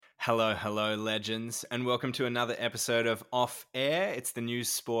Hello, hello, legends, and welcome to another episode of Off Air. It's the news,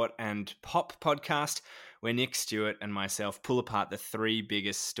 sport, and pop podcast where Nick Stewart and myself pull apart the three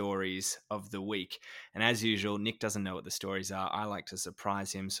biggest stories of the week. And as usual, Nick doesn't know what the stories are. I like to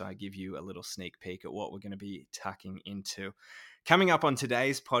surprise him, so I give you a little sneak peek at what we're going to be tucking into. Coming up on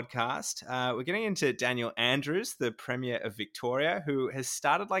today's podcast, we're getting into Daniel Andrews, the Premier of Victoria, who has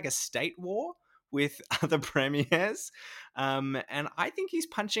started like a state war with other premiers. And I think he's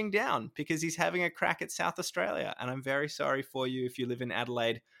punching down because he's having a crack at South Australia. And I'm very sorry for you if you live in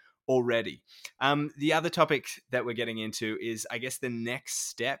Adelaide already. The other topic that we're getting into is, I guess, the next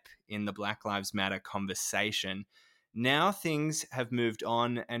step in the Black Lives Matter conversation. Now things have moved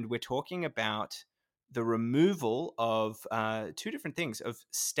on, and we're talking about the removal of two different things, of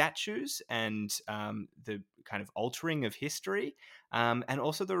statues and the kind of altering of history, and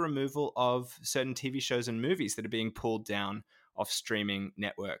also the removal of certain TV shows and movies that are being pulled down off streaming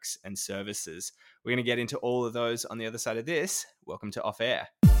networks and services. We're going to get into all of those on the other side of this. Welcome to Off Air.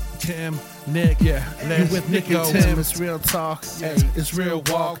 Tim, Nick, you with Nick and Tim. It's real talk, it's real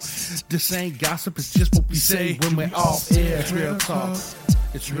walk. This ain't gossip, it's just what we say when we're off air. It's real talk,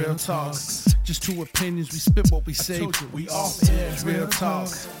 it's real talk. Just two opinions, we spit what we say. We off air. It's real talk,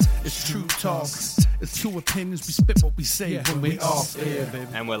 it's true talk. It's two opinions, we spit what we say when we off air, baby.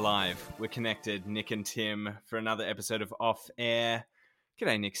 And we're live. We're connected, Nick and Tim, for another episode of Off Air.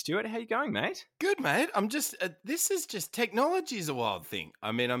 G'day, Nick Stewart. How you going, mate? Good, mate. I'm just, this is just, technology is a wild thing.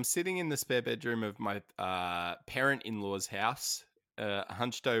 I mean, I'm sitting in the spare bedroom of my parent-in-law's house,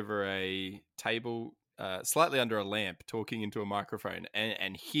 hunched over a table, slightly under a lamp, talking into a microphone.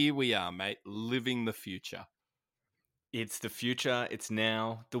 And here we are, mate, living the future. It's the future. It's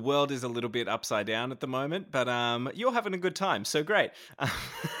now. The world is a little bit upside down at the moment, but you're having a good time. So great.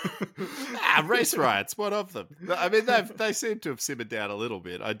 Race riots. What of them? I mean, they seem to have simmered down a little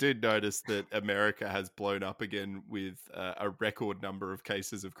bit. I did notice that America has blown up again with a record number of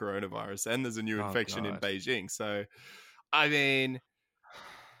cases of coronavirus, and there's a new infection in Beijing. So, I mean,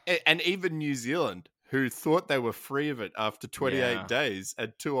 and even New Zealand, who thought they were free of it after 28 days,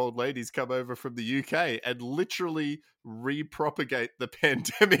 and two old ladies come over from the UK and literally repropagate the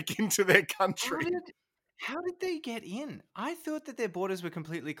pandemic into their country. How did they get in? I thought that their borders were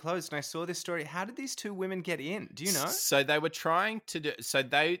completely closed, and I saw this story. How did these two women get in? Do you know? So they were trying to do. So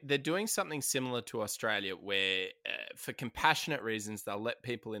they're doing something similar to Australia, where for compassionate reasons they'll let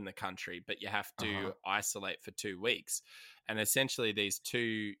people in the country, but you have to isolate for 2 weeks. And essentially, these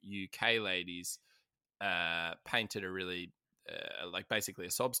two UK ladies painted a really like basically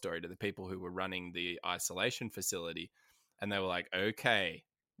a sob story to the people who were running the isolation facility, and they were like, "Okay,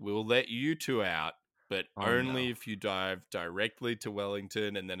 we'll let you two out, but only if you dive directly to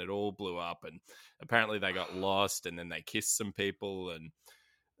Wellington." And then it all blew up, and apparently they got lost, and then they kissed some people. And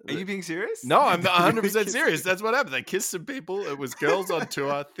are you being serious? No, I'm 100% serious. That's what happened. They kissed some people. It was girls on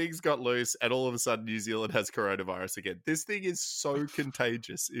tour. Things got loose, and all of a sudden, New Zealand has coronavirus again. This thing is so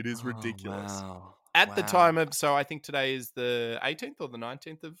contagious. It is ridiculous. Wow. At the time of, so I think today is the 18th or the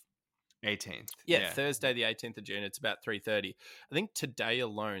 19th of 18th. Yeah, Thursday, the 18th of June. It's about 3:30. I think today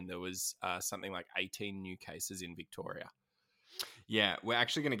alone there was something like 18 new cases in Victoria. Yeah, we're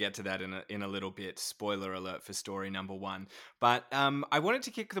actually going to get to that in a little bit. Spoiler alert for story number one. But I wanted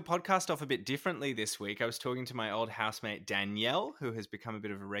to kick the podcast off a bit differently this week. I was talking to my old housemate Danielle, who has become a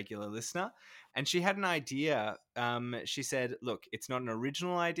bit of a regular listener, and she had an idea. She said, "Look, it's not an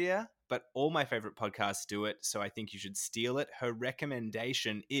original idea, but all my favorite podcasts do it, so I think you should steal it." Her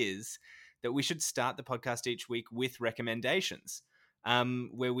recommendation is that we should start the podcast each week with recommendations.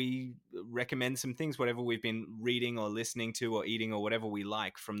 Where we recommend some things, whatever we've been reading or listening to or eating or whatever we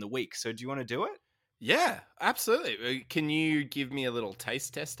like from the week. So do you want to do it? Yeah, absolutely. Can you give me a little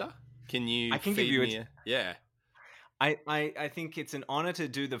taste tester? I can give you yeah. I think it's an honor to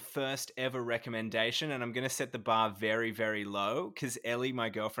do the first ever recommendation, and I'm going to set the bar very, very low because Ellie, my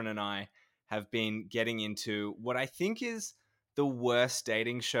girlfriend, and I have been getting into what I think is the worst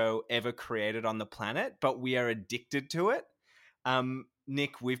dating show ever created on the planet, but we are addicted to it.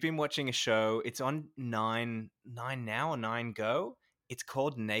 Nick, we've been watching a show. It's on 9 now or 9 Go. It's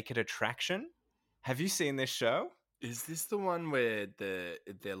called Naked Attraction. Have you seen this show? Is this the one where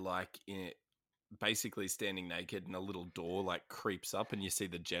they're like basically standing naked and a little door like creeps up and you see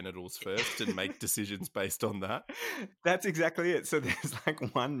the genitals first and make decisions based on that? That's exactly it. So there's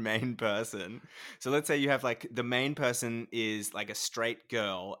like one main person. So let's say you have like the main person is like a straight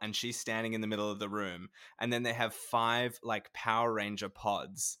girl and she's standing in the middle of the room, and then they have 5 like Power Ranger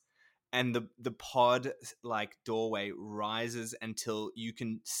pods, and the pod like doorway rises until you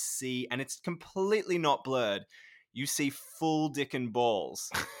can see, and it's completely not blurred. You see full dick and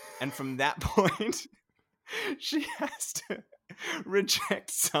balls. And from that point, she has to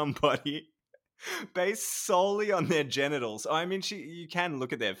reject somebody based solely on their genitals. I mean, you can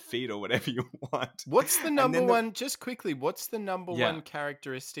look at their feet or whatever you want. What's the And number then one? Just quickly, what's the number Yeah. one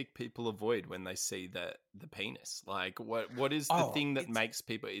characteristic people avoid when they see the penis? Like, what is the Oh, thing that it's- makes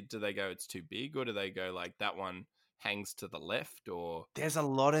people? Do they go it's too big, or do they go like that one hangs to the left, or There's a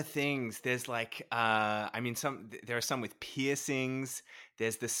lot of things. There's like, I mean, there are some with piercings.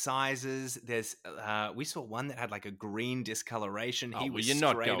 There's the sizes. There's, we saw one that had like a green discoloration. He was you're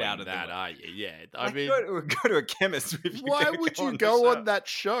not straight going out of that, the. are you? Yeah, I Like, mean, go to a chemist. If you're why gonna would you on the go show. on that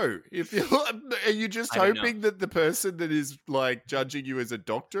show? If you are you just I don't know. hoping that the person that is like judging you as a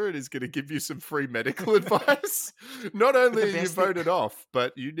doctor and is going to give you some free medical advice? Not only are you best thing- voted off,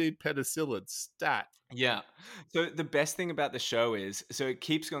 but you need penicillin stat. Yeah. So the best thing about the show is, so it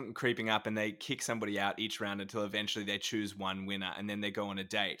keeps on creeping up and they kick somebody out each round until eventually they choose one winner and then they go on a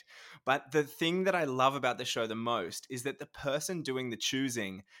date. But the thing that I love about the show the most is that the person doing the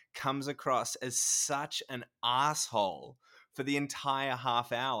choosing comes across as such an asshole for the entire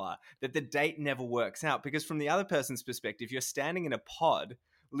half hour that the date never works out. Because from the other person's perspective, you're standing in a pod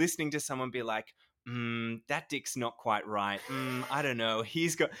listening to someone be like, that dick's not quite right. I don't know.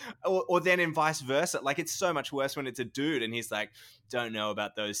 He's got, or then in vice versa. Like, it's so much worse when it's a dude and he's like, don't know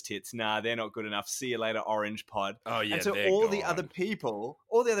about those tits. Nah, they're not good enough. See you later, orange pod. Oh yeah, And so all the other people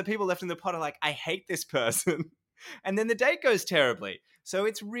left in the pod are like, I hate this person. And then the date goes terribly. So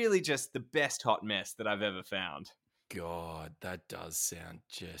it's really just the best hot mess that I've ever found. God, that does sound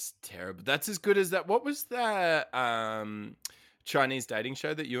just terrible. That's as good as that. What was that Chinese dating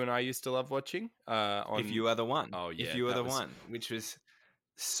show that you and I used to love watching? If You Are the One. Oh yeah, If You Are the One, which was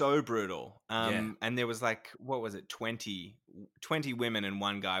so brutal. Yeah. And there was like, what was it? 20 women and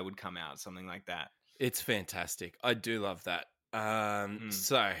one guy would come out, something like that. It's fantastic. I do love that.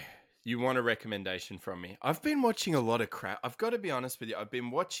 So you want a recommendation from me? I've been watching a lot of crap. I've got to be honest with you. I've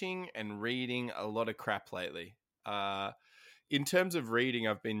been watching and reading a lot of crap lately. In terms of reading,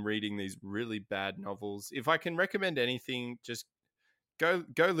 I've been reading these really bad novels. If I can recommend anything, just go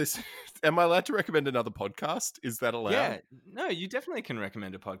listen. Am I allowed to recommend another podcast? Is that allowed? Yeah, no, you definitely can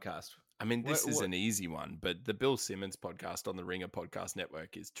recommend a podcast. I mean, this is What- an easy one, but the Bill Simmons podcast on the Ringer Podcast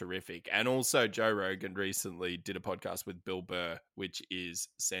Network is terrific. And also, Joe Rogan recently did a podcast with Bill Burr, which is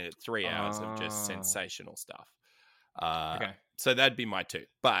 3 hours of just Oh. sensational stuff. Okay. So that'd be my two.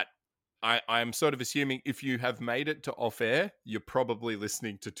 But I'm sort of assuming if you have made it to off air, you're probably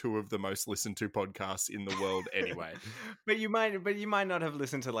listening to two of the most listened to podcasts in the world anyway. but you might not have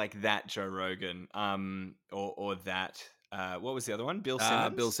listened to like that Joe Rogan, or that. What was the other one? Bill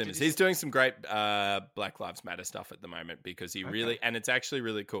Simmons. Bill Simmons. He's doing some great Black Lives Matter stuff at the moment because he really, Okay. and it's actually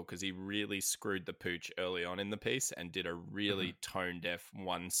really cool because he really screwed the pooch early on in the piece and did a really tone deaf,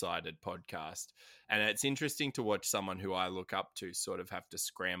 one-sided podcast. And it's interesting to watch someone who I look up to sort of have to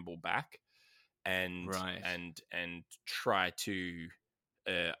scramble back and Right. and try to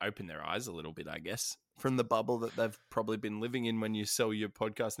open their eyes a little bit, I guess, from the bubble that they've probably been living in when you sell your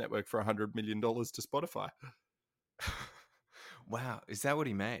podcast network for $100 million to Spotify. Wow, is that what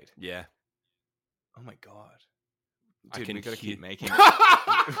he made? Yeah. Oh my god, I dude, can we gotta hear- keep making.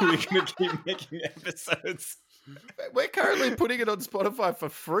 We're gonna keep making episodes. We're currently putting it on Spotify for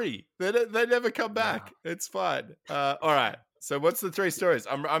free. They never come back. Wow. It's fine. All right. So what's the three stories?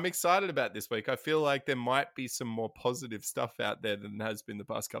 I'm excited about this week. I feel like there might be some more positive stuff out there than has been the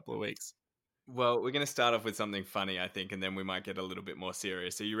past couple of weeks. Well, we're gonna start off with something funny, I think, and then we might get a little bit more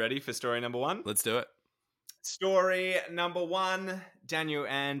serious. Are you ready for story number one? Let's do it. Story number one: Daniel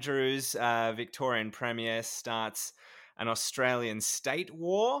Andrews, Victorian Premier, starts an Australian state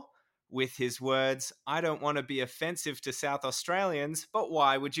war with his words, I don't want to be offensive to South Australians, but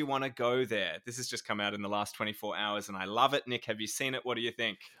why would you want to go there? This has just come out in the last 24 hours and I love it. Nick, have you seen it? What do you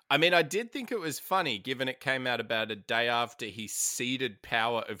think? I mean, I did think it was funny, given it came out about a day after he ceded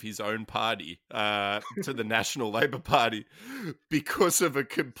power of his own party to the National Labour Party because of a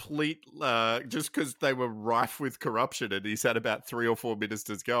complete, just because they were rife with corruption and he's had about 3 or 4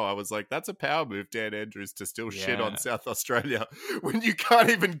 ministers go. I was like, that's a power move, Dan Andrews, to still shit on Yeah. South Australia when you can't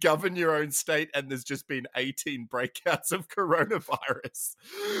even govern your own state and there's just been 18 breakouts of coronavirus.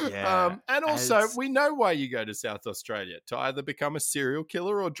 Yeah, And also, as- we know why you go to South Australia, to either become a serial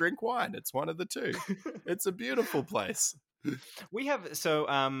killer or drink wine. It's one of the two. It's a beautiful place. We have, so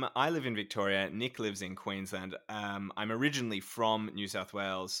I live in Victoria, Nick lives in Queensland. I'm originally from New South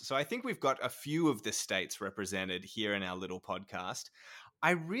Wales, so I think we've got a few of the states represented here in our little podcast.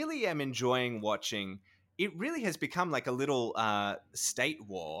 I really am enjoying watching, it really has become like a little state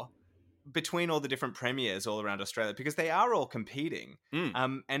war between all the different premiers all around Australia, because they are all competing.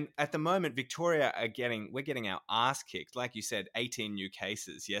 And at the moment, Victoria we're getting our ass kicked. Like you said, 18 new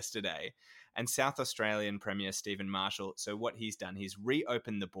cases yesterday. And South Australian Premier Stephen Marshall, so what he's done, he's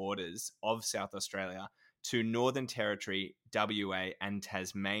reopened the borders of South Australia to Northern Territory, WA, and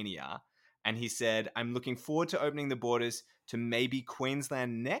Tasmania. And he said, I'm looking forward to opening the borders to maybe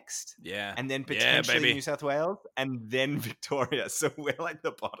Queensland next. Yeah. And then potentially New South Wales, and then Victoria. So we're like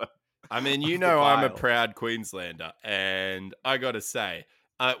the bottom. I mean, you know, I'm a proud Queenslander, and I got to say,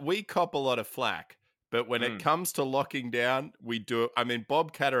 we cop a lot of flack, but when it comes to locking down, we do it. I mean,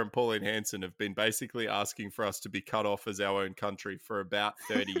 Bob Catter and Pauline Hanson have been basically asking for us to be cut off as our own country for about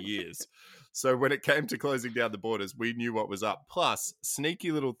 30 years. So when it came to closing down the borders, we knew what was up. Plus,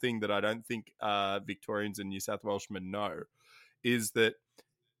 sneaky little thing that I don't think Victorians and New South Welshmen know is that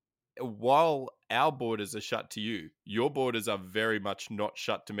while our borders are shut to you, your borders are very much not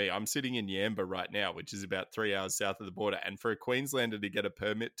shut to me. I'm sitting in Yamba right now, which is about 3 hours south of the border. And for a Queenslander to get a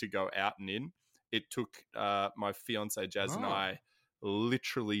permit to go out and in, it took my fiance Jazz and I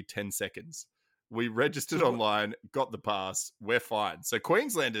literally 10 seconds. We registered online, got the pass, we're fine. So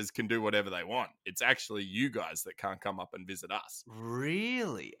Queenslanders can do whatever they want. It's actually you guys that can't come up and visit us.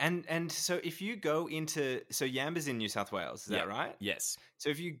 Really? And so if you go into... So Yamba's in New South Wales, is that right? Yes. So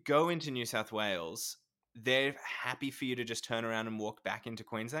if you go into New South Wales, they're happy for you to just turn around and walk back into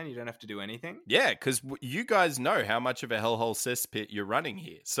Queensland? You don't have to do anything? Yeah, because you guys know how much of a hellhole cesspit you're running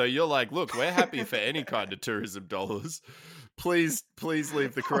here. So you're like, look, we're happy for any kind of tourism dollars. Please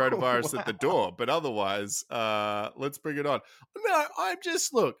leave the coronavirus at the door. But otherwise, let's bring it on. No,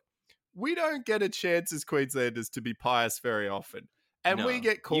 look, we don't get a chance as Queenslanders to be pious very often. And we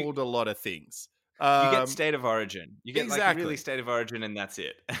get called a lot of things. You get state of origin. You get like really state of origin, and that's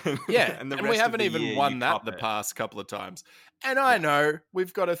it. Yeah, and we haven't even won that the past couple of times. And I know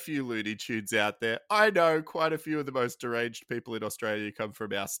we've got a few Looney Tunes out there. I know quite a few of the most deranged people in Australia come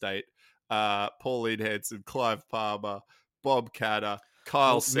from our state. Pauline Hanson, Clive Palmer, Bob Catter,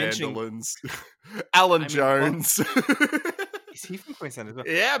 Kyle Sandilands, Alan Jones. Is he from Queensland as well?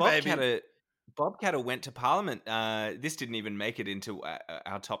 Yeah, baby. Bob Catter went to Parliament. This didn't even make it into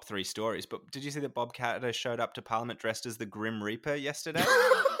our top 3 stories, but did you see that Bob Catter showed up to Parliament dressed as the Grim Reaper yesterday?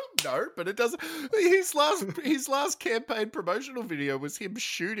 No, but it doesn't. His last campaign promotional video was him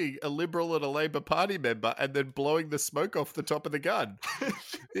shooting a Liberal and a Labor Party member and then blowing the smoke off the top of the gun.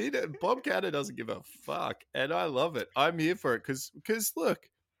 Bob Catter doesn't give a fuck, and I love it. I'm here for it because look,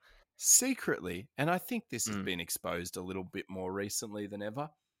 secretly, and I think this has been exposed a little bit more recently than ever,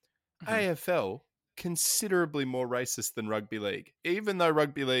 AFL considerably more racist than rugby league, even though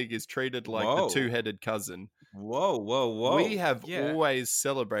rugby league is treated like the two-headed cousin. Whoa. We have always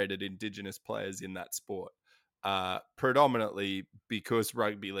celebrated Indigenous players in that sport, predominantly because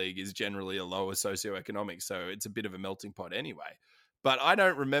rugby league is generally a lower socioeconomic, so it's a bit of a melting pot anyway. But I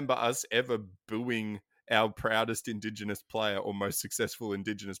don't remember us ever booing our proudest Indigenous player or most successful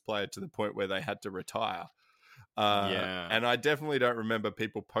Indigenous player to the point where they had to retire. And I definitely don't remember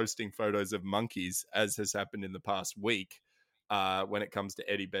people posting photos of monkeys, as has happened in the past week, when it comes to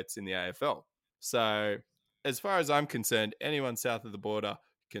Eddie Betts in the AFL. So as far as I'm concerned, anyone south of the border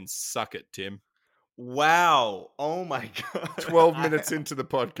can suck it, Tim. Wow. Oh my God. 12 minutes into the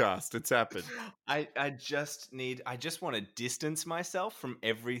podcast, it's happened. I just want to distance myself from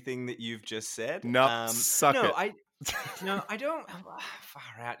everything that you've just said. Suck it. I don't.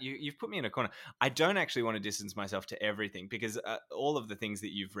 Far out. You've put me in a corner. I don't actually want to distance myself to everything because all of the things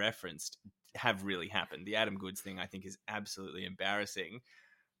that you've referenced have really happened. The Adam Goodes thing, I think, is absolutely embarrassing.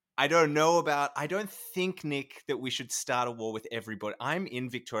 I don't think, Nick, that we should start a war with everybody. I'm in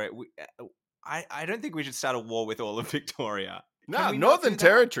Victoria. I don't think we should start a war with all of Victoria. No, Northern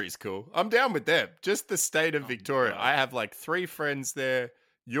Territory's cool. I'm down with them. Just the state of Victoria. I have like 3 friends there.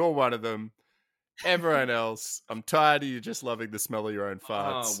 You're one of them. Everyone else, I'm tired of you just loving the smell of your own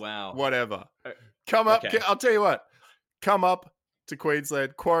farts. Oh, wow. Whatever. Come up. Okay. I'll tell you what. Come up to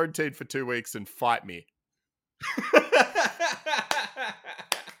Queensland, quarantine for 2 weeks, and fight me.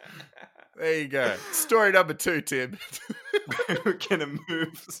 There you go. Story number 2, Tim. We're gonna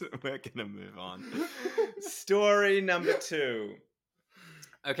move on. Story number 2.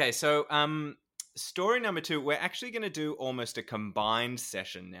 Okay, so story number 2, we're actually going to do almost a combined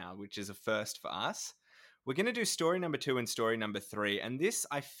session now, which is a first for us. We're going to do story number 2 and story number 3. And this,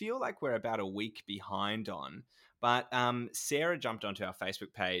 I feel like we're about a week behind on. But Sarah jumped onto our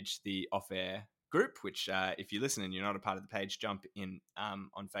Facebook page, the Off Air group, which if you listen and you're not a part of the page, jump in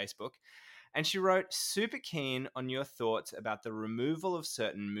on Facebook. And she wrote, super keen on your thoughts about the removal of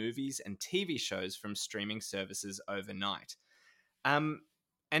certain movies and TV shows from streaming services overnight.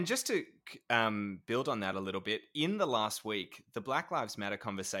 And just to build on that a little bit, in the last week, the Black Lives Matter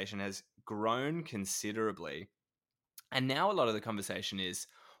conversation has grown considerably. And now a lot of the conversation is,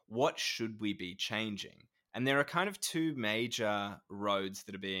 what should we be changing? And there are kind of two major roads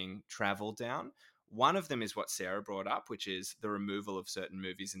that are being traveled down. One of them is what Sarah brought up, which is the removal of certain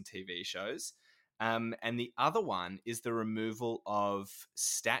movies and TV shows. And the other one is the removal of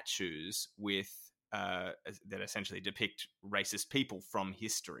statues that essentially depict racist people from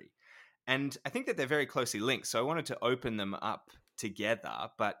history. And I think that they're very closely linked. So I wanted to open them up together,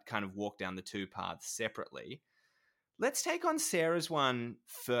 but kind of walk down the two paths separately. Let's take on Sarah's one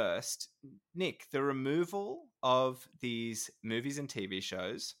first. Nick, the removal of these movies and TV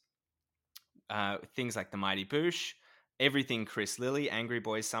shows, things like The Mighty Boosh, everything Chris Lilly, Angry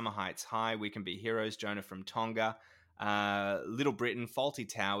Boys, Summer Heights High, We Can Be Heroes, Jonah from Tonga, Little Britain, Fawlty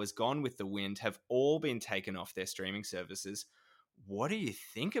Towers, Gone with the Wind have all been taken off their streaming services. What do you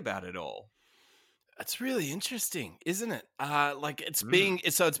think about it all? It's really interesting, isn't it? It's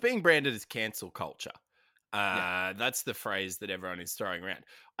being branded as cancel culture. That's the phrase that everyone is throwing around.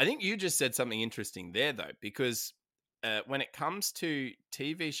 I think you just said something interesting there, though, because when it comes to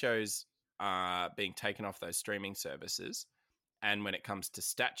TV shows being taken off those streaming services, and when it comes to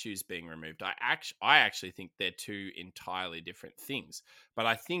statues being removed, I actually think they're two entirely different things. But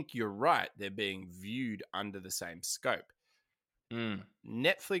I think you're right; they're being viewed under the same scope.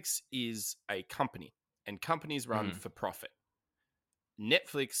 Netflix is a company, and companies run for profit.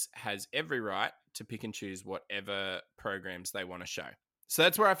 Netflix has every right to pick and choose whatever programs they want to show. So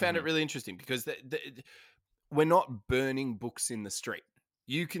that's where I found it really interesting, because we're not burning books in the street.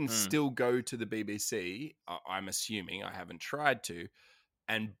 You can still go to the BBC, I'm assuming, I haven't tried to,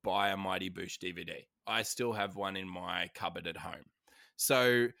 and buy a Mighty Boosh DVD. I still have one in my cupboard at home.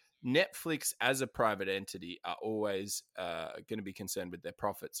 So Netflix as a private entity are always going to be concerned with their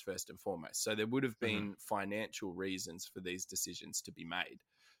profits first and foremost. So there would have been financial reasons for these decisions to be made.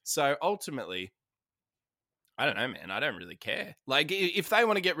 So ultimately, I don't know, man. I don't really care. Like, if they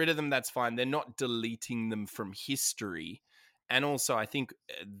want to get rid of them, that's fine. They're not deleting them from history. And also, I think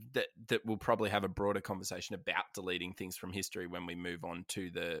that we'll probably have a broader conversation about deleting things from history when we move on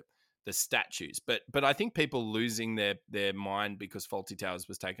to the statues. But I think people losing their mind because Fawlty Towers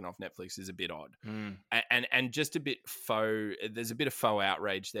was taken off Netflix is a bit odd. And just a bit faux. There's a bit of faux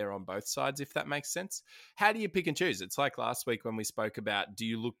outrage there on both sides, if that makes sense. How do you pick and choose? It's like last week when we spoke about, do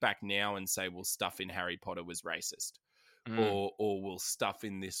you look back now and say, well, stuff in Harry Potter was racist, or will stuff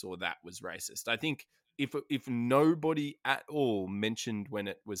in this or that was racist? I think if nobody at all mentioned when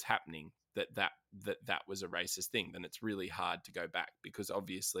it was happening that was a racist thing, then it's really hard to go back, because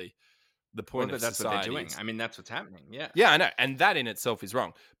obviously the point of that's society what they're doing. I mean, that's what's happening. Yeah, I know, and that in itself is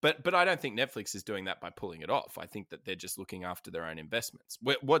wrong. But I don't think Netflix is doing that by pulling it off. I think that they're just looking after their own investments.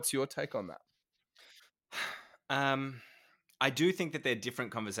 What's your take on that? I do think that they're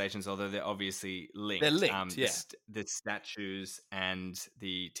different conversations, although they're obviously linked. They're linked, the statues and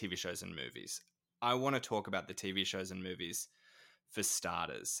the TV shows and movies. I want to talk about the TV shows and movies for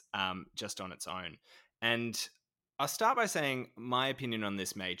starters, just on its own. And I'll start by saying my opinion on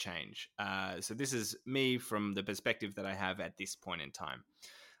this may change. So this is me from the perspective that I have at this point in time.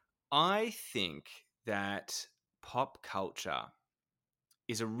 I think that pop culture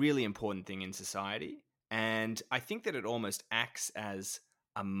is a really important thing in society. And I think that it almost acts as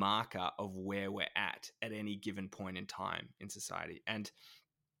a marker of where we're at any given point in time in society. And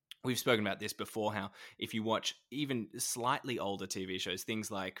we've spoken about this before, how if you watch even slightly older TV shows, things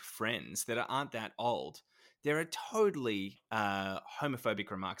like Friends that aren't that old, there are totally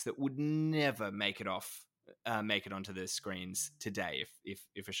homophobic remarks that would never make it onto the screens today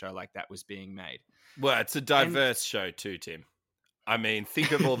if a show like that was being made. Well, it's a diverse show too, Tim. I mean,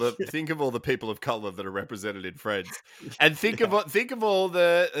 think of all the people of color that are represented in Friends, and think of all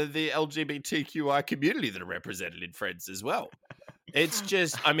the LGBTQI community that are represented in Friends as well. It's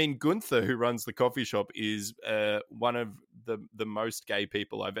just, I mean, Gunther, who runs the coffee shop, is one of the most gay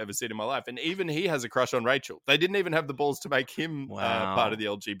people I've ever seen in my life. And even he has a crush on Rachel. They didn't even have the balls to make him part of the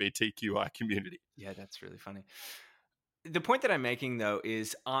LGBTQI community. Yeah, that's really funny. The point that I'm making, though,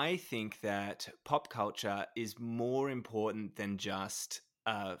 is I think that pop culture is more important than just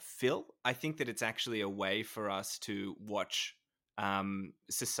fill. I think that it's actually a way for us to watch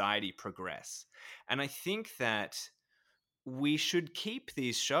society progress. And I think that we should keep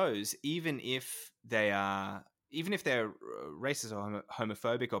these shows, even if they're racist or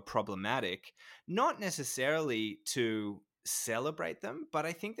homophobic or problematic, not necessarily to celebrate them, but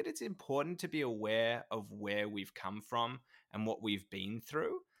I think that it's important to be aware of where we've come from and what we've been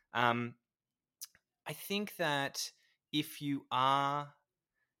through. I think that if you are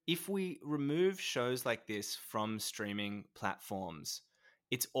if we remove shows like this from streaming platforms,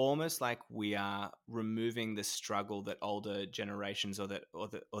 it's almost like we are removing the struggle that older generations or that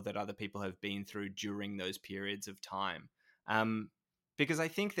other people have been through during those periods of time. Because I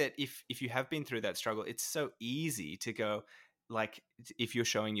think that if you have been through that struggle, it's so easy to go, like, if you're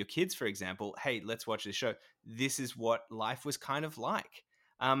showing your kids, for example, hey, let's watch this show. This is what life was kind of like.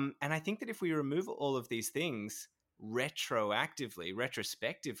 And I think that if we remove all of these things retrospectively,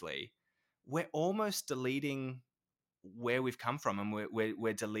 we're almost deleting where we've come from, and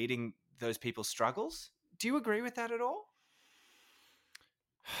we're deleting those people's struggles. Do you agree with that at all?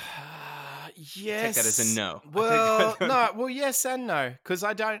 Yes. Take that as a no. Well, no. Well, yes and no, because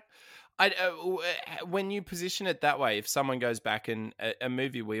I don't. When you position it that way, if someone goes back and a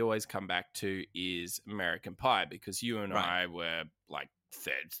movie we always come back to is American Pie, because you and I were like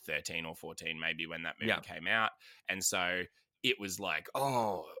 13 or 14 maybe when that movie came out, and so it was like,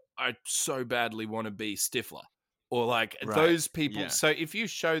 oh, I so badly want to be Stifler, or like those people. So if you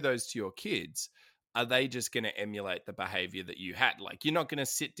show those to your kids, are they just going to emulate the behavior that you had? Like, you're not going to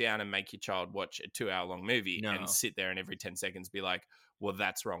sit down and make your child watch a 2-hour-long movie and sit there and every 10 seconds be like, well,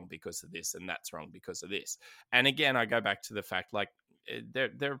 that's wrong because of this and that's wrong because of this. And again, I go back to the fact, like,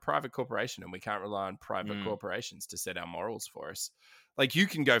 they're a private corporation and we can't rely on private corporations to set our morals for us. Like, you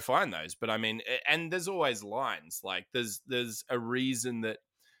can go find those, but I mean, and there's always lines. Like, there's a reason that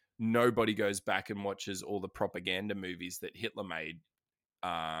nobody goes back and watches all the propaganda movies that Hitler made,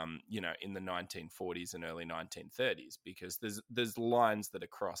 in the 1940s and early 1930s, because there's lines that are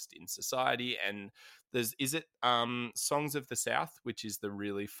crossed in society. And is it Songs of the South, which is the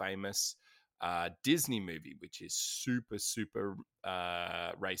really famous Disney movie, which is super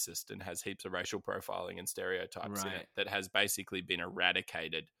racist and has heaps of racial profiling and stereotypes in it, that has basically been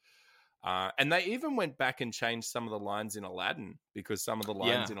eradicated. And they even went back and changed some of the lines in Aladdin, because some of the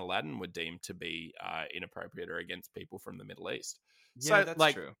lines in Aladdin were deemed to be inappropriate or against people from the Middle East. Yeah, so,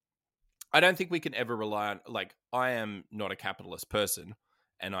 that's true. I don't think we can ever rely on, like, I am not a capitalist person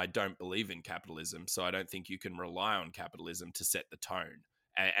and I don't believe in capitalism. So I don't think you can rely on capitalism to set the tone.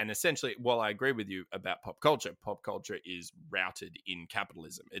 And essentially, while I agree with you about pop culture is routed in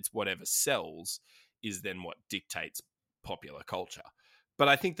capitalism. It's whatever sells is then what dictates popular culture. But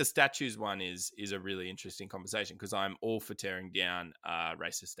I think the statues one is a really interesting conversation, because I'm all for tearing down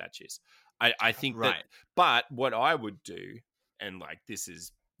racist statues. I think that, but what I would do, and like, this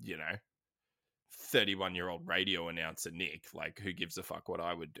is, 31-year-old radio announcer Nick, like, who gives a fuck what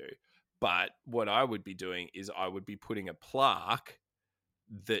I would do? But what I would be doing is I would be putting a plaque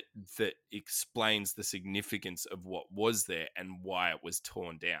that explains the significance of what was there and why it was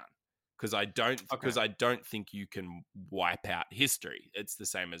torn down. Because I don't think you can wipe out history. It's the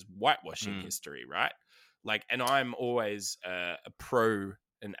same as whitewashing history, right? Like, and I'm always a pro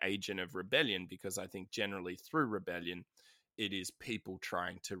an agent of rebellion, because I think generally through rebellion, it is people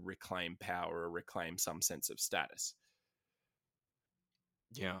trying to reclaim power or reclaim some sense of status.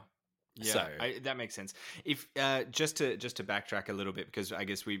 Yeah. So that makes sense. If just to backtrack a little bit, because I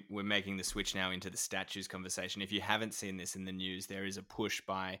guess we're making the switch now into the statues conversation. If you haven't seen this in the news, there is a push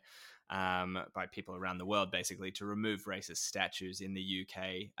by people around the world, basically, to remove racist statues in the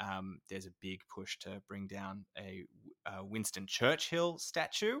UK. There's a big push to bring down a Winston Churchill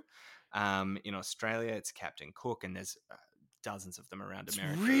statue. In Australia, it's Captain Cook, and there's dozens of them around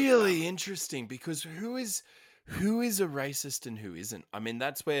America. It's really interesting, because who is a racist and who isn't? I mean,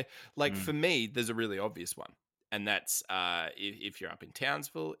 that's where, like, for me, there's a really obvious one. And that's if you're up in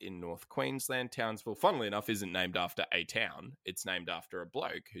Townsville, in North Queensland. Townsville, funnily enough, isn't named after a town. It's named after a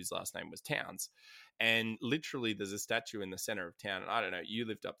bloke whose last name was Towns. And literally, there's a statue in the center of town. And I don't know, you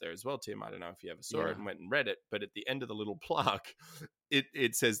lived up there as well, Tim. I don't know if you ever saw it and went and read it. But at the end of the little plaque,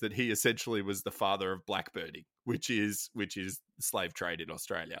 it says that he essentially was the father of blackbirding, which is slave trade in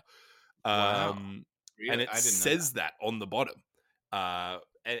Australia. Wow. And it says that on the bottom.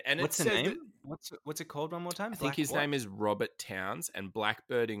 And what's the name? What's it called one more time? I think his name is Robert Towns, and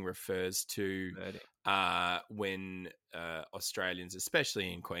blackbirding refers to when Australians,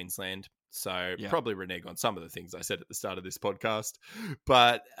 especially in Queensland, so probably renege on some of the things I said at the start of this podcast,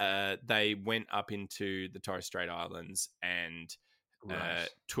 but they went up into the Torres Strait Islands and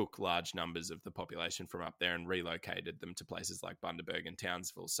took large numbers of the population from up there and relocated them to places like Bundaberg and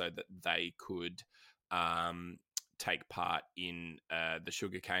Townsville, so that they could take part in the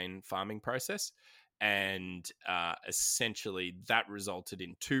sugarcane farming process. And essentially that resulted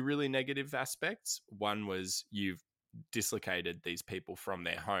in two really negative aspects. One was you've dislocated these people from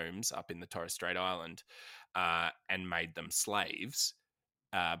their homes up in the Torres Strait Island and made them slaves.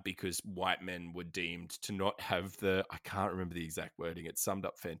 because white men were deemed to not have the, I can't remember the exact wording. It's summed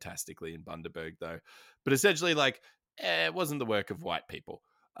up fantastically in Bundaberg, though. But essentially, like, it wasn't the work of white people.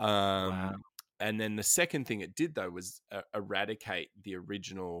 Wow. And then the second thing it did, though, was eradicate the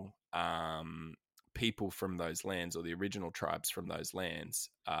original people from those lands, or the original tribes from those lands,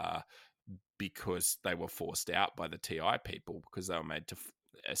 because they were forced out by the TI people, because they were made to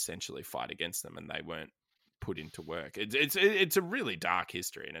essentially fight against them, and they weren't put into work. It's a really dark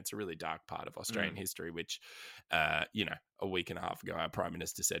history, and it's a really dark part of Australian history, which, a week and a half ago, our Prime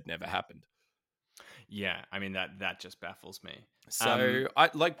Minister said never happened. Yeah, I mean, that just baffles me. So,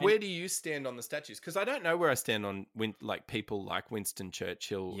 where do you stand on the statues? Because I don't know where I stand on people like Winston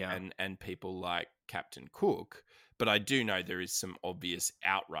Churchill and people like Captain Cook, but I do know there is some obvious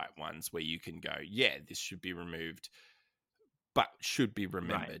outright ones where you can go, yeah, this should be removed, but should be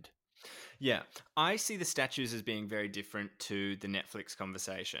remembered. Right. Yeah, I see the statues as being very different to the Netflix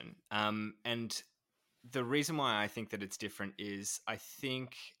conversation. And the reason why I think that it's different is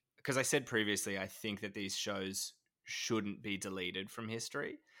because I said previously, I think that these shows shouldn't be deleted from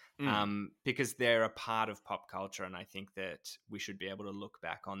history, because they're a part of pop culture, and I think that we should be able to look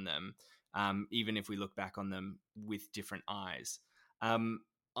back on them, even if we look back on them with different eyes.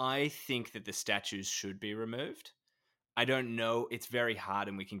 I think that the statues should be removed. I don't know. It's very hard,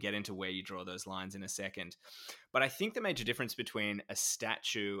 and we can get into where you draw those lines in a second. But I think the major difference between a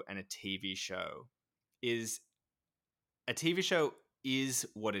statue and a TV show is a TV show is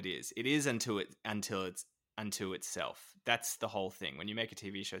what it is. It is until it's unto itself. That's the whole thing. When you make a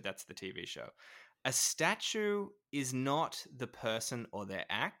TV show, that's the TV show. A statue is not the person or their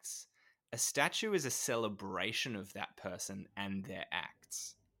acts. A statue is a celebration of that person and their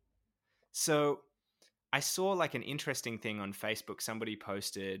acts. So I saw like an interesting thing on Facebook. Somebody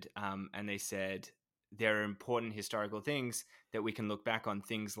posted, and they said there are important historical things that we can look back on,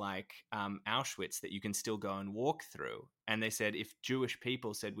 things like Auschwitz that you can still go and walk through. And they said, if Jewish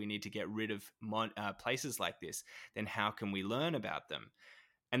people said we need to get rid of places like this, then how can we learn about them?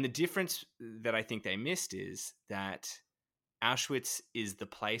 And the difference that I think they missed is that Auschwitz is the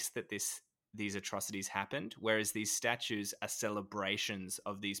place that these atrocities happened, whereas these statues are celebrations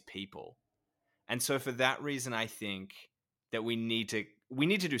of these people. And so for that reason, I think that we need to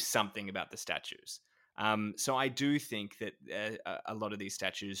do something about the statues. So I do think that a lot of these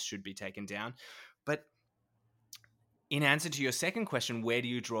statues should be taken down. But in answer to your second question, where do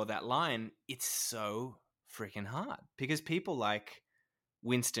you draw that line? It's so freaking hard, because people like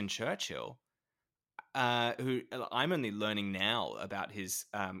Winston Churchill, who I'm only learning now about his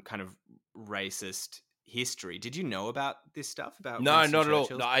kind of racist history. Did you know about this stuff? About No, Winston not at all.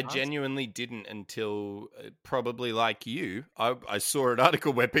 Churchill's No, I past? genuinely didn't until probably like you. I saw an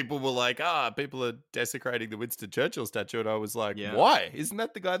article where people were like, people are desecrating the Winston Churchill statue. And I was like, why? Isn't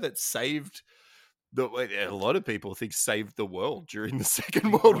that the guy that saved a lot of people think saved the world during the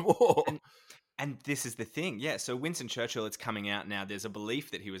Second World War? And this is the thing. Yeah. So Winston Churchill, it's coming out now. There's a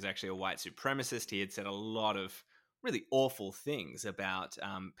belief that he was actually a white supremacist. He had said a lot of really awful things about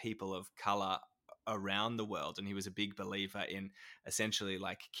people of color around the world, and he was a big believer in essentially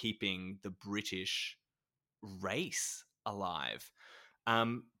like keeping the British race alive.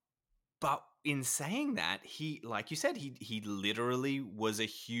 But in saying that, he, like you said, he literally was a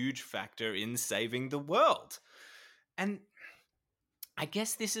huge factor in saving the world. And I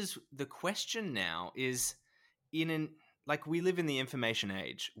guess this is the question now: is we live in the information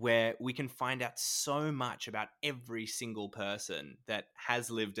age where we can find out so much about every single person that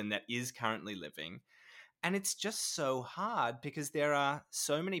has lived and that is currently living. And it's just so hard because there are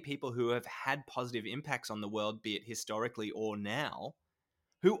so many people who have had positive impacts on the world, be it historically or now,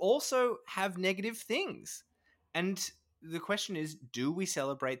 who also have negative things. And the question is, do we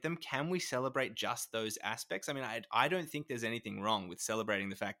celebrate them? Can we celebrate just those aspects? I mean, I don't think there's anything wrong with celebrating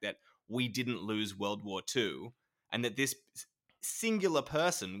the fact that we didn't lose World War II and that this singular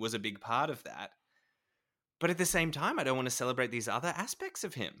person was a big part of that. But at the same time, I don't want to celebrate these other aspects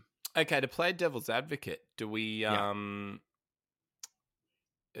of him. Okay, to play devil's advocate, do we wipe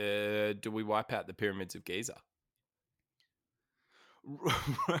out the pyramids of Giza?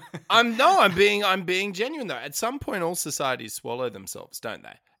 I'm being genuine though. At some point, all societies swallow themselves, don't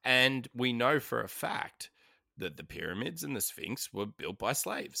they? And we know for a fact that the pyramids and the Sphinx were built by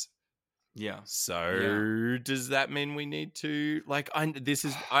slaves. Yeah. So does that mean we need to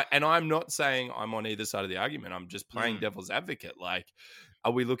and I'm not saying I'm on either side of the argument. I'm just playing devil's advocate. Like,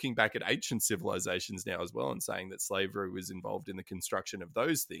 are we looking back at ancient civilizations now as well and saying that slavery was involved in the construction of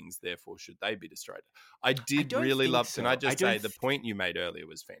those things, therefore should they be destroyed? I did really love, so. Can I just say the point you made earlier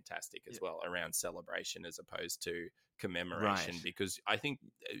was fantastic as well, around celebration as opposed to commemoration, because I think,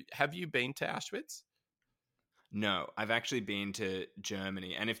 have you been to Auschwitz? No, I've actually been to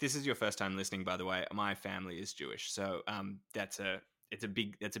Germany, and if this is your first time listening, by the way, my family is Jewish, so that's a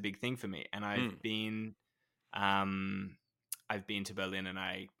big thing for me. And I've been to Berlin, and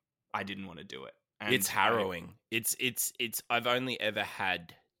I didn't want to do it. And it's harrowing. It's I've only ever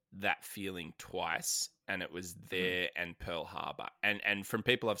had that feeling twice, and it was there and Pearl Harbor. And from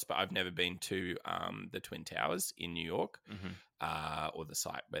people I've never been to the Twin Towers in New York. Or the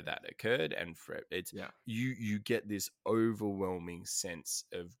site where that occurred, and you get this overwhelming sense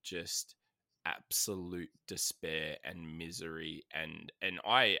of just absolute despair and misery, and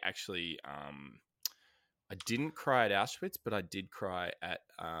I actually I didn't cry at Auschwitz, but I did cry at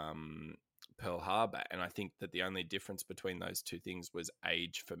Pearl Harbor, and I think that the only difference between those two things was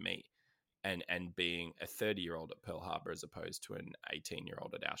age for me, and being a 30-year-old at Pearl Harbor as opposed to an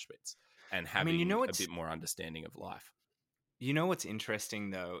 18-year-old at Auschwitz, and having a bit more understanding of life. You know what's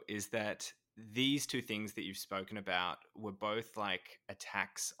interesting, though, is that these two things that you've spoken about were both like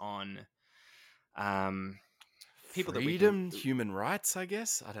attacks on people freedom, human rights, I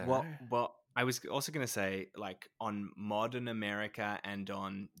guess. I don't know. Well, I was also going to say, like, on modern America and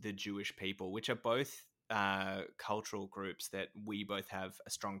on the Jewish people, which are both cultural groups that we both have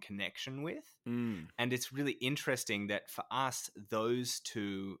a strong connection with. And it's really interesting that for us, those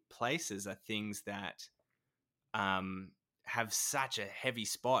two places are things that have such a heavy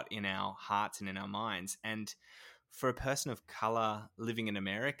spot in our hearts and in our minds. And for a person of color living in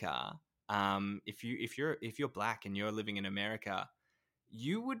America, if you're black and you're living in America,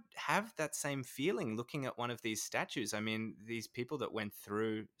 you would have that same feeling looking at one of these statues. I mean, these people that went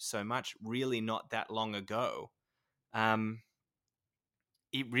through so much really not that long ago.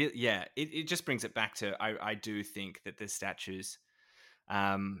 It just brings it back to, I do think that the statues,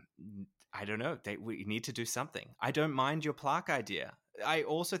 I don't know. We need to do something. I don't mind your plaque idea. I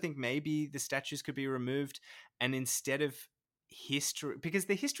also think maybe the statues could be removed, and instead of history, because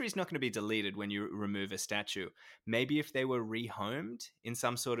the history is not going to be deleted when you remove a statue. Maybe if they were rehomed in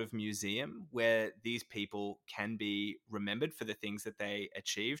some sort of museum where these people can be remembered for the things that they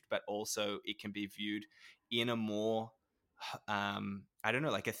achieved, but also it can be viewed in a more, I don't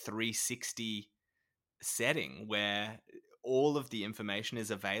know, like a 360 setting where all of the information is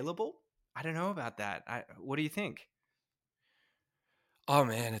available. I don't know about that. What do you think? Oh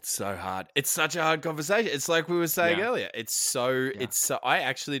man, it's so hard. It's such a hard conversation. It's like we were saying earlier. It's so. I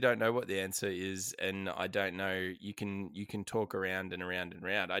actually don't know what the answer is, and I don't know. You can talk around and around and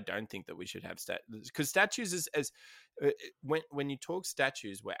around. I don't think that we should have because statues when you talk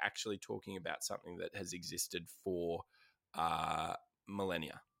statues, we're actually talking about something that has existed for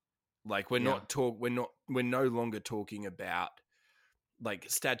millennia. Like we're no longer talking about, like,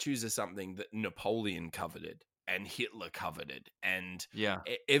 statues are something that Napoleon coveted and Hitler coveted, and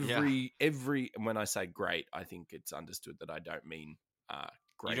every when I say great, I think it's understood that I don't mean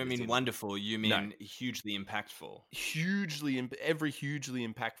great. You don't mean wonderful. You mean hugely impactful. Every hugely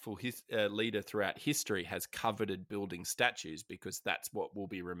impactful leader throughout history has coveted building statues because that's what will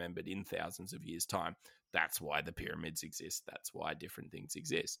be remembered in thousands of years' time. That's why the pyramids exist. That's why different things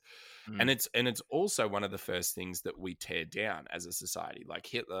exist. And it's also one of the first things that we tear down as a society. Like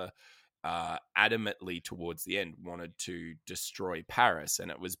Hitler adamantly towards the end wanted to destroy Paris, and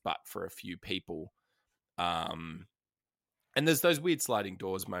it was but for a few people. And there's those weird sliding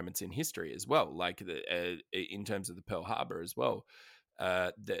doors moments in history as well, like in terms of the Pearl Harbor as well.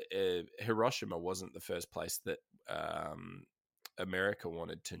 Hiroshima wasn't the first place that America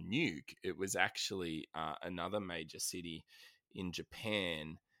wanted to nuke. It was actually another major city in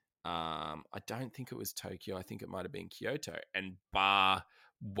Japan. I don't think it was Tokyo. I think it might have been Kyoto. And bar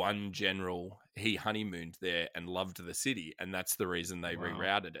one general, he honeymooned there and loved the city, and that's the reason they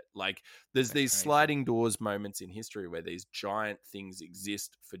rerouted it. Like, there's these sliding doors moments in history where these giant things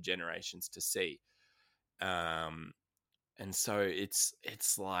exist for generations to see. And so it's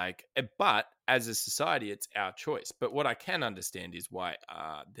like, but as a society, it's our choice. But what I can understand is why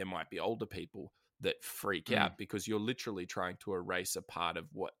there might be older people that freak out, because you're literally trying to erase a part of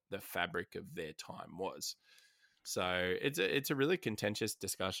what the fabric of their time was. So it's a really contentious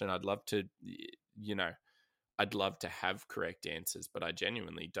discussion. I'd love to, I'd love to have correct answers, but I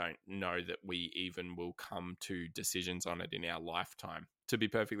genuinely don't know that we even will come to decisions on it in our lifetime. To be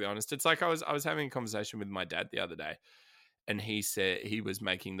perfectly honest, it's like I was having a conversation with my dad the other day, And he said he was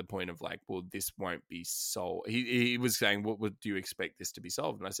making the point of like, well, this won't be solved. He was saying, what would do you expect this to be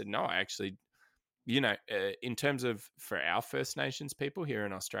solved? And I said, no, I actually, in terms of for our First Nations people here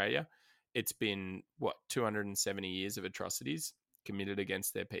in Australia, it's been 270 years of atrocities committed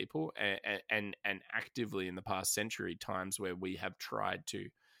against their people, and actively in the past century, times where we have tried to.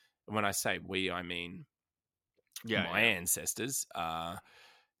 When I say we, I mean my ancestors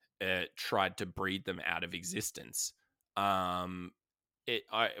tried to breed them out of existence. Why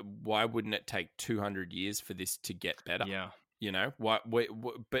wouldn't it take 200 years for this to get better? Yeah. But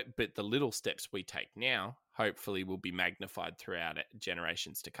the little steps we take now hopefully will be magnified throughout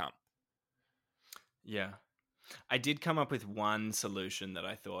generations to come. Yeah. I did come up with one solution that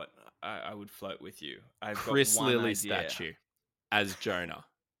I thought I would float with you. I've Chris got one Lilly idea. statue as Jonah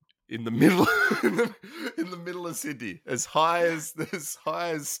in the middle in the middle of Sydney, as high as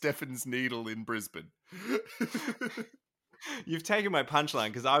Stefan's Needle in Brisbane. You've taken my punchline,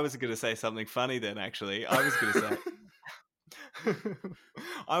 because I was going to say something funny then, actually. I was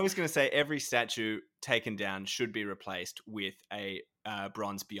going to say every statue taken down should be replaced with a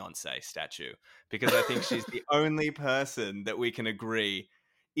bronze Beyonce statue, because I think she's the only person that we can agree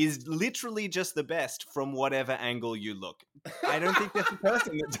is literally just the best from whatever angle you look. I don't think there's a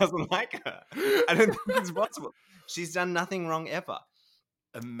person that doesn't like her. I don't think it's possible. She's done nothing wrong ever.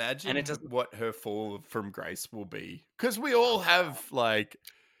 Imagine what her fall from grace will be. Because we all have,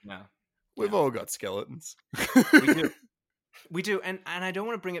 we've all got skeletons. We do. And I don't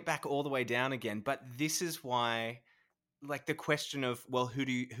want to bring it back all the way down again, but this is why, the question of, well, who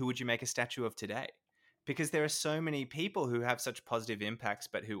would you make a statue of today? Because there are so many people who have such positive impacts,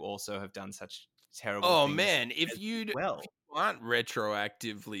 but who also have done such terrible things. Oh, man, if you aren't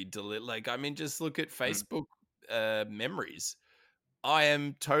retroactively delete, just look at Facebook memories. I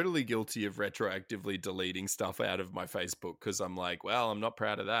am totally guilty of retroactively deleting stuff out of my Facebook because I'm like, well, I'm not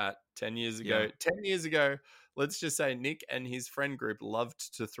proud of that. 10 years ago, let's just say Nick and his friend group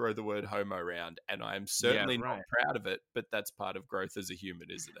loved to throw the word homo around, and I'm certainly not proud of it, but that's part of growth as a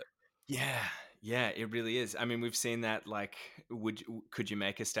human, isn't it? Yeah, it really is. I mean, we've seen that, could you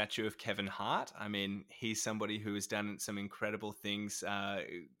make a statue of Kevin Hart? I mean, he's somebody who has done some incredible things,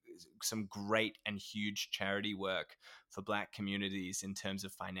 some great and huge charity work for Black communities in terms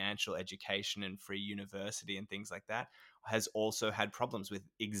of financial education and free university and things like that, has also had problems with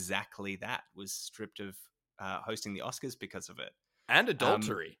exactly that, was stripped of hosting the Oscars because of it. And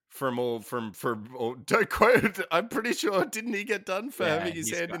adultery don't quote, I'm pretty sure, didn't he get done for having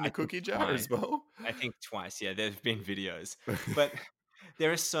his hand in the cookie jar as well? I think twice, yeah. There's been videos. But there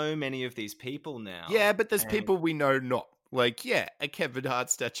are so many of these people now. Yeah, but there's people we know not. A Kevin Hart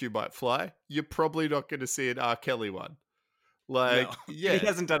statue might fly. You're probably not going to see an R. Kelly one. No, he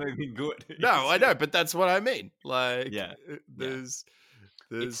hasn't done anything good. No, I know, but that's what I mean. There's...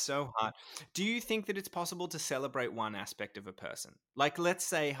 It's so hard. Do you think that it's possible to celebrate one aspect of a person? Let's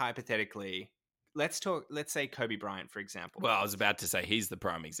say hypothetically, let's say Kobe Bryant, for example. Well, I was about to say he's the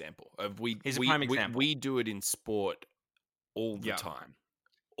prime example. He's a prime example. We do it in sport all the time.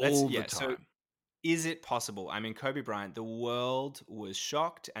 So is it possible? I mean, Kobe Bryant, the world was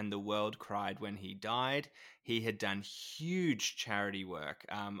shocked and the world cried when he died. He had done huge charity work.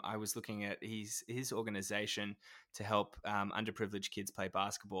 I was looking at his organization to help underprivileged kids play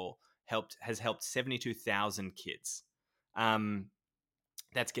basketball. Has helped 72,000 kids.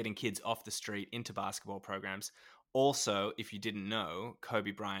 That's getting kids off the street into basketball programs. Also, if you didn't know,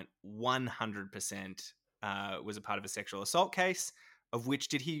 Kobe Bryant 100% was a part of a sexual assault case. Of which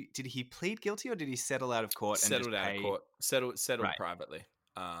did he plead guilty, or did he settle out of court? Settled out of court. Settled privately.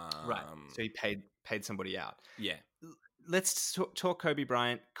 Right. So he paid somebody out. Yeah. Let's talk Kobe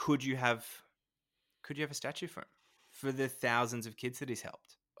Bryant. Could you have a statue for him, for the thousands of kids that he's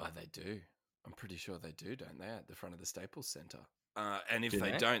helped? Oh, they do. I'm pretty sure they do, don't they? At the front of the Staples Center. And if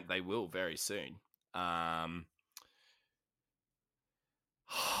they don't, they will very soon.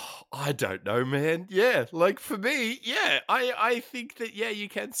 I don't know, man. Yeah, for me, yeah, I think that you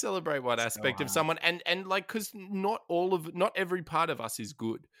can celebrate one aspect of someone, and because not every part of us is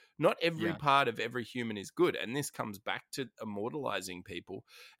good. Not every part of every human is good, and this comes back to immortalizing people,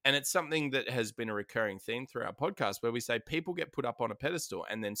 and it's something that has been a recurring theme through our podcast, where we say people get put up on a pedestal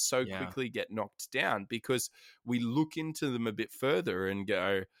and then so quickly get knocked down because we look into them a bit further and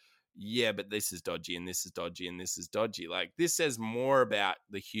go, yeah, but this is dodgy and this is dodgy and this is dodgy. This says more about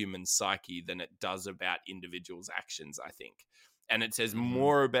the human psyche than it does about individuals' actions, I think. And it says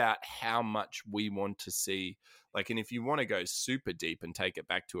more about how much we want to see, and if you want to go super deep and take it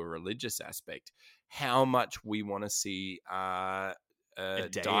back to a religious aspect, how much we want to see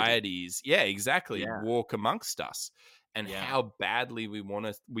deities, walk amongst us. and how badly we want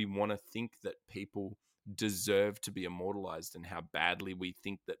to think that people deserve to be immortalized, and how badly we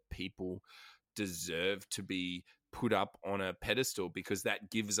think that people deserve to be put up on a pedestal, because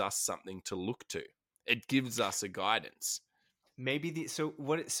that gives us something to look to. It gives us a guidance. Maybe so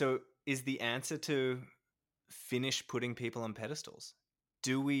is the answer to finish putting people on pedestals?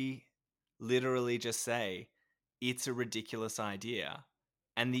 Do we literally just say it's a ridiculous idea,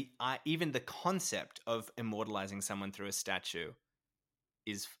 and even the concept of immortalizing someone through a statue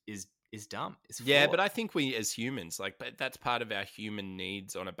is dumb? Is yeah, flawed. but I think we as humans, but that's part of our human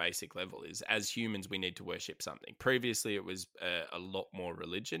needs on a basic level, is as humans we need to worship something. Previously it was a lot more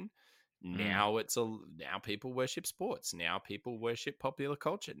religion. Now now people worship sports. Now people worship popular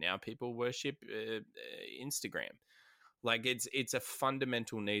culture. Now people worship Instagram. Like it's a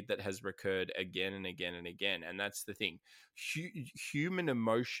fundamental need that has recurred again and again and again, and that's the thing. Human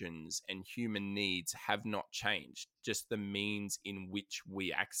emotions and human needs have not changed. Just the means in which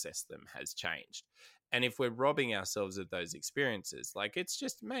we access them has changed. And if we're robbing ourselves of those experiences, like it's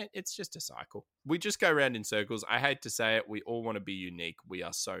just a cycle. We just go around in circles. I hate to say it, we all want to be unique. We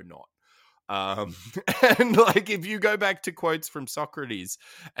are so not. And like, if you go back to quotes from Socrates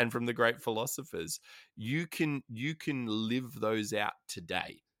and from the great philosophers, you can live those out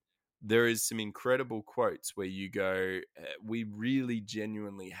today. There is some incredible quotes where you go, we really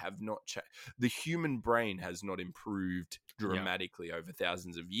genuinely have not changed. The human brain has not improved dramatically over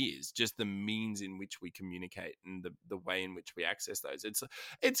thousands of years. Just the means in which we communicate and the way in which we access those.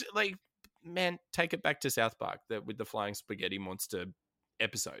 It's like, man, take it back to South Park with the flying spaghetti monster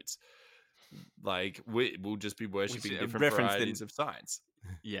episodes. Like we'll just be worshipping different varieties of science.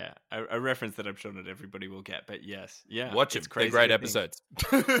 Yeah, a reference that I'm sure not everybody will get, but yes, watch it. They're great episodes.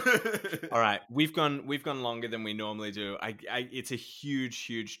 All right, we've gone longer than we normally do. It's a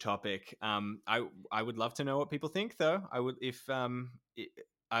huge topic. I would love to know what people think, though. I would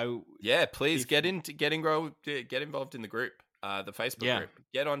please get involved in the group. The Facebook group.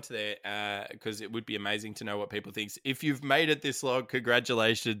 Get onto there because it would be amazing to know what people think. If you've made it this long,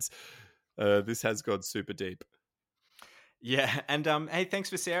 congratulations. This has gone super deep. Yeah, and hey, thanks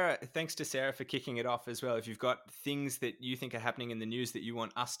to Sarah for kicking it off as well. If you've got things that you think are happening in the news that you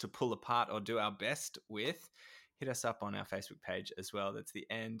want us to pull apart or do our best with, hit us up on our Facebook page as well. That's the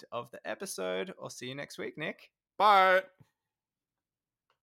end of the episode. I'll see you next week, Nick. Bye.